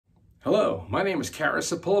Hello, my name is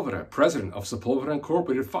Sepulveda, president of Sepulveda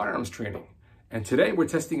Incorporated Firearms Training, and today we're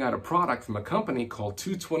testing out a product from a company called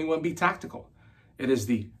 221B Tactical. It is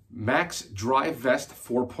the Maxx-Dri Vest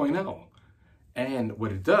 4.0, and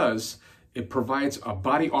what it does, it provides a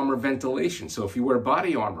body armor ventilation. So if you wear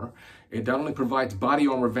body armor, it not only provides body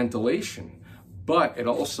armor ventilation, but it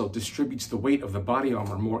also distributes the weight of the body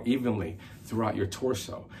armor more evenly throughout your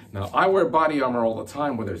torso. Now, I wear body armor all the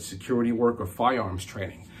time, whether it's security work or firearms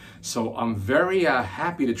training. So I'm very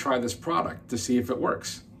happy to try this product to see if it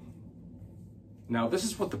works. Now, this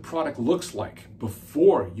is what the product looks like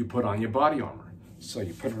before you put on your body armor. So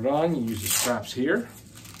you put it on, you use the straps here,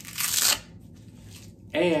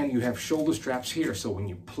 and you have shoulder straps here. So when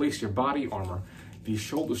you place your body armor, these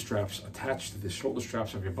shoulder straps attach to the shoulder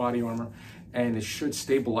straps of your body armor, and it should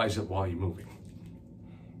stabilize it while you're moving.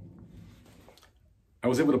 I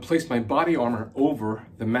was able to place my body armor over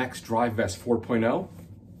the Maxx-Dri Vest 4.0.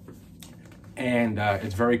 And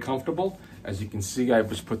it's very comfortable. As you can see, I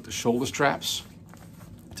just put the shoulder straps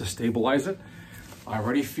to stabilize it. I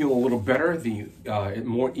already feel a little better. It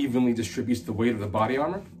more evenly distributes the weight of the body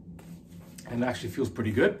armor, and it actually feels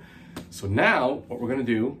pretty good. So now what we're gonna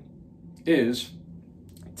do is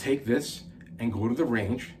take this and go to the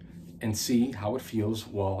range and see how it feels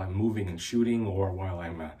while I'm moving and shooting, or while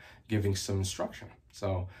I'm giving some instruction.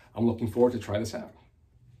 So I'm looking forward to try this out.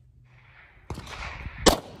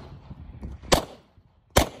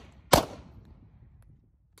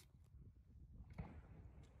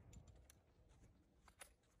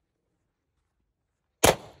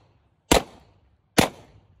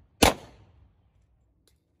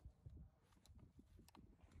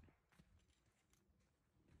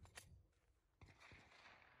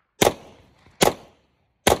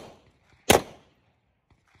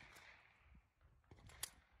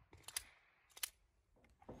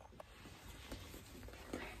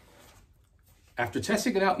 After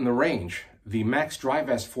testing it out in the range, the Maxx-Dri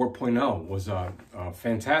Vest 4.0 was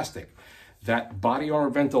fantastic. That body armor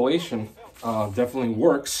ventilation definitely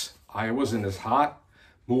works. I wasn't as hot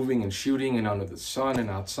moving and shooting and under the sun and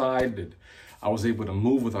outside. I was able to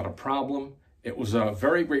move without a problem. It was a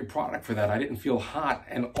very great product for that. I didn't feel hot,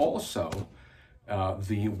 and also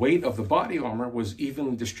the weight of the body armor was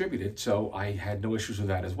evenly distributed, so I had no issues with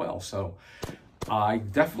that as well. So I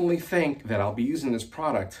definitely think that I'll be using this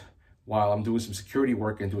product while I'm doing some security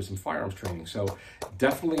work and doing some firearms training. So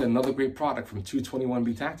definitely another great product from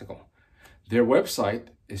 221B Tactical. Their website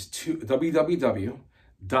is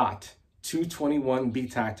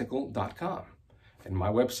www.221btactical.com. And my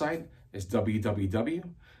website is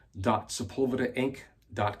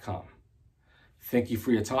www.sepulvedainc.com. Thank you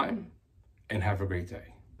for your time, and have a great day.